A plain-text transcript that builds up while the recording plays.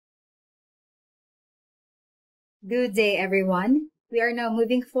Good day, everyone. We are now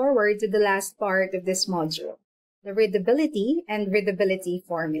moving forward to the last part of this module, the readability and readability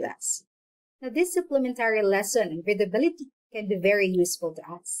formulas. Now, this supplementary lesson on readability can be very useful to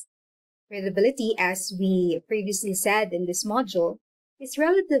us. Readability, as we previously said in this module, is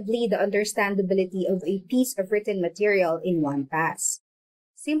relatively the understandability of a piece of written material in one pass.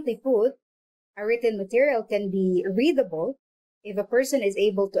 Simply put, a written material can be readable if a person is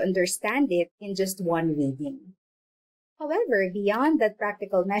able to understand it in just one reading. However, beyond that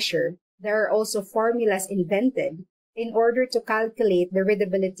practical measure, there are also formulas invented in order to calculate the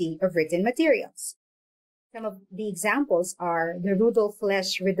readability of written materials. Some of the examples are the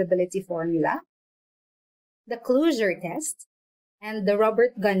Rudolph-Lesch readability formula, the closure test, and the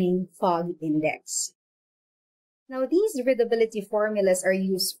Robert Gunning Fogg index. Now, these readability formulas are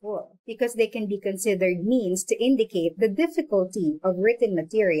useful because they can be considered means to indicate the difficulty of written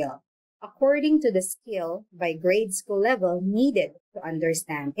material according to the skill by grade school level needed to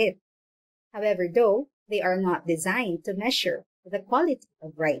understand it. However, though, they are not designed to measure the quality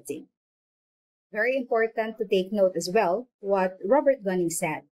of writing. Very important to take note as well what Robert Gunning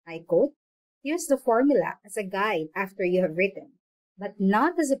said, I quote, "Use the formula as a guide after you have written, but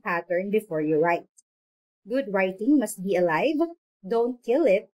not as a pattern before you write. Good writing must be alive. Don't kill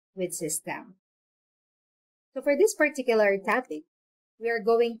it with system." So for this particular topic, we are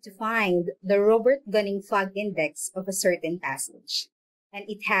going to find the Robert Gunning Fogg index of a certain passage, and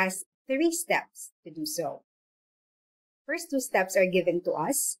it has 3 steps to do so. First 2 steps are given to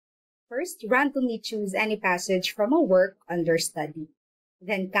us. First, randomly choose any passage from a work under study.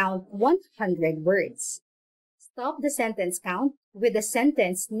 Then count 100 words. Stop the sentence count with the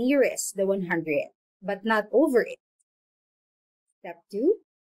sentence nearest the 100, but not over it. Step 2,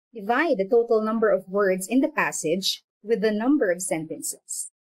 divide the total number of words in the passage with the number of sentences.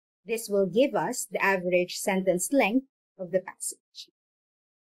 This will give us the average sentence length of the passage.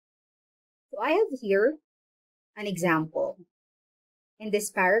 So I have here an example. In this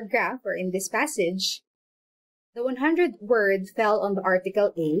paragraph or in this passage, the 100th word fell on the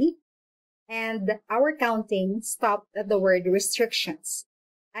article A, and our counting stopped at the word restrictions,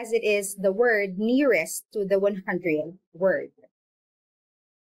 as it is the word nearest to the 100th word.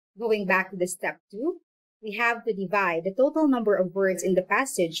 Going back to the step 2, we have to divide the total number of words in the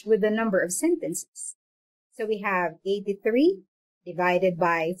passage with the number of sentences. So we have 83 divided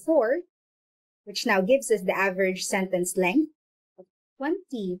by 4, which now gives us the average sentence length of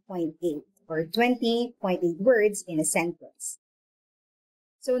 20.8 or 20.8 words in a sentence.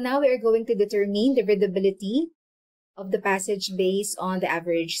 So now we are going to determine the readability of the passage based on the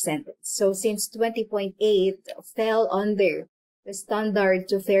average sentence. So since 20.8 fell under the standard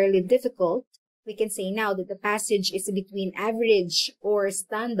to fairly difficult, we can say now that the passage is between average or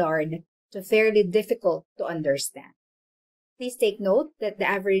standard to fairly difficult to understand. Please take note that the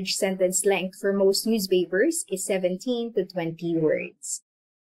average sentence length for most newspapers is 17 to 20 words.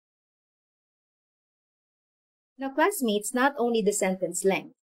 Now, classmates, not only the sentence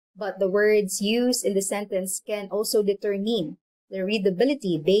length, but the words used in the sentence can also determine the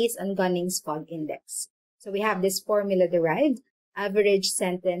readability based on Gunning's Fogg index. So we have this formula derived, average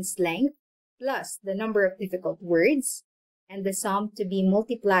sentence length plus the number of difficult words, and the sum to be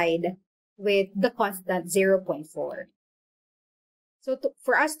multiplied with the constant 0.4. So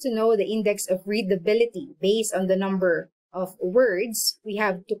for us to know the index of readability based on the number of words, we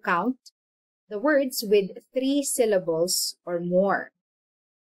have to count the words with 3 syllables or more.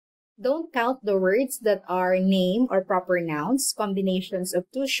 Don't count the words that are name or proper nouns, combinations of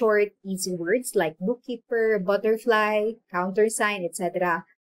 2 short, easy words like bookkeeper, butterfly, countersign, etc.,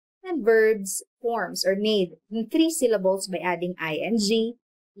 and verbs forms are made in 3 syllables by adding ing,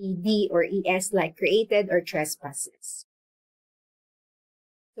 ed, or es like created or trespasses.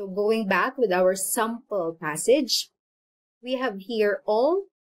 So going back with our sample passage, we have here all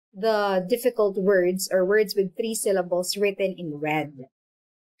the difficult words or words with 3 syllables written in red.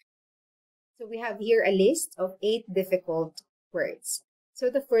 So we have here a list of 8 difficult words. So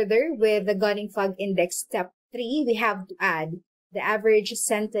to further with the Gunning Fogg index step 3, we have to add the average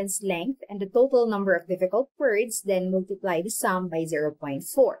sentence length and the total number of difficult words, then multiply the sum by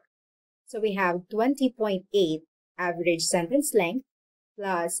 0.4. So we have 20.8 average sentence length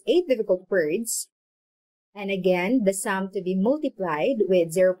plus 8 difficult words, and again, the sum to be multiplied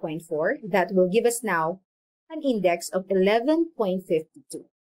with 0.4. That will give us now an index of 11.52.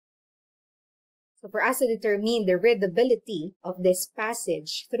 So for us to determine the readability of this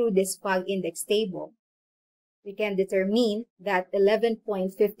passage through this Fogg index table, we can determine that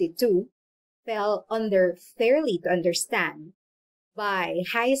 11.52 fell under fairly to understand by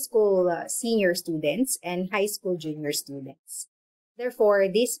high school senior students and high school junior students. Therefore,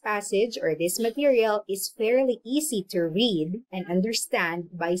 this passage or this material is fairly easy to read and understand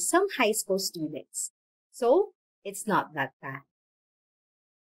by some high school students. So, it's not that bad.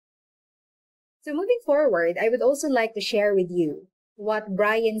 So moving forward, I would also like to share with you what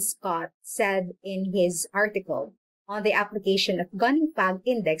Brian Scott said in his article on the application of Gunning Fag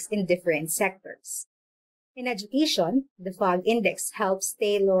Index in different sectors. In education, the Fag Index helps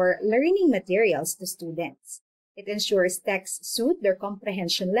tailor learning materials to students. It ensures texts suit their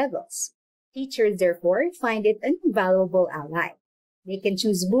comprehension levels. Teachers, therefore, find it an invaluable ally. They can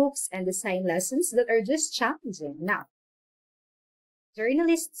choose books and design lessons that are just challenging enough.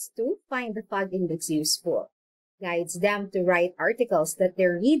 Journalists, too, find the Fag Index useful. It guides them to write articles that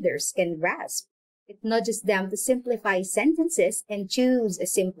their readers can grasp. It nudges them to simplify sentences and choose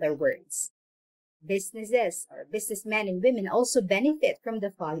simpler words. Businesses or businessmen and women also benefit from the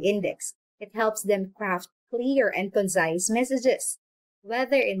Fag Index. It helps them craft clear and concise messages.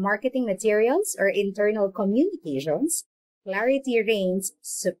 Whether in marketing materials or internal communications, clarity reigns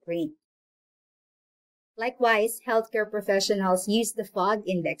supreme. Likewise, healthcare professionals use the Fag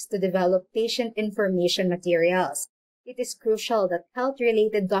Index to develop patient information materials. It is crucial that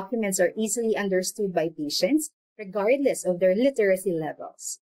health-related documents are easily understood by patients, regardless of their literacy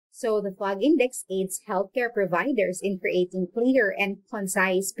levels. So the Fag Index aids healthcare providers in creating clear and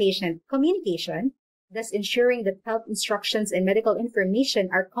concise patient communication, thus ensuring that health instructions and medical information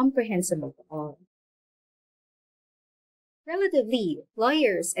are comprehensible to all. Relatively,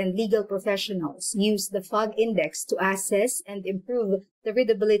 lawyers and legal professionals use the Fag Index to assess and improve the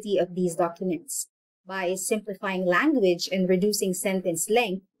readability of these documents. By simplifying language and reducing sentence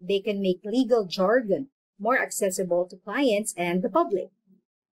length, they can make legal jargon more accessible to clients and the public.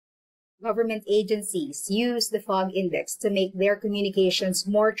 Government agencies use the Fag Index to make their communications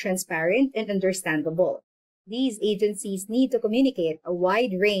more transparent and understandable. These agencies need to communicate a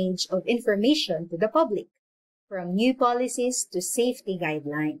wide range of information to the public, from new policies to safety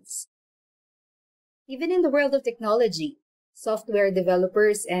guidelines. Even in the world of technology, software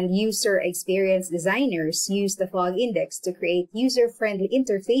developers and user experience designers use the Fag Index to create user-friendly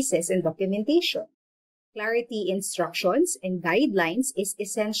interfaces and documentation. Clarity, instructions, and guidelines is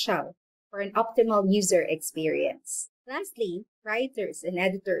essential for an optimal user experience. Lastly, writers and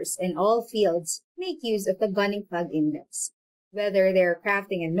editors in all fields make use of the Gunning Fag Index. Whether they're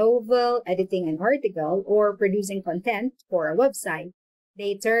crafting a novel, editing an article, or producing content for a website,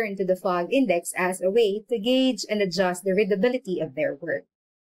 they turn to the Fag Index as a way to gauge and adjust the readability of their work.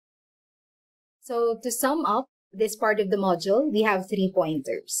 So to sum up this part of the module, we have 3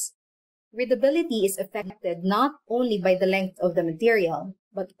 pointers. Readability is affected not only by the length of the material,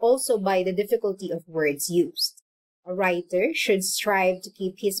 but also by the difficulty of words used. A writer should strive to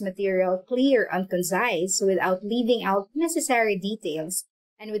keep his material clear and concise without leaving out necessary details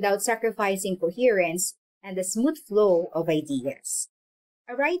and without sacrificing coherence and the smooth flow of ideas.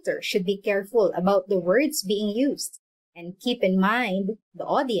 A writer should be careful about the words being used and keep in mind the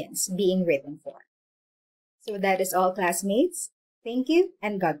audience being written for. So that is all, classmates. Thank you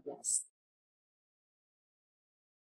and God bless.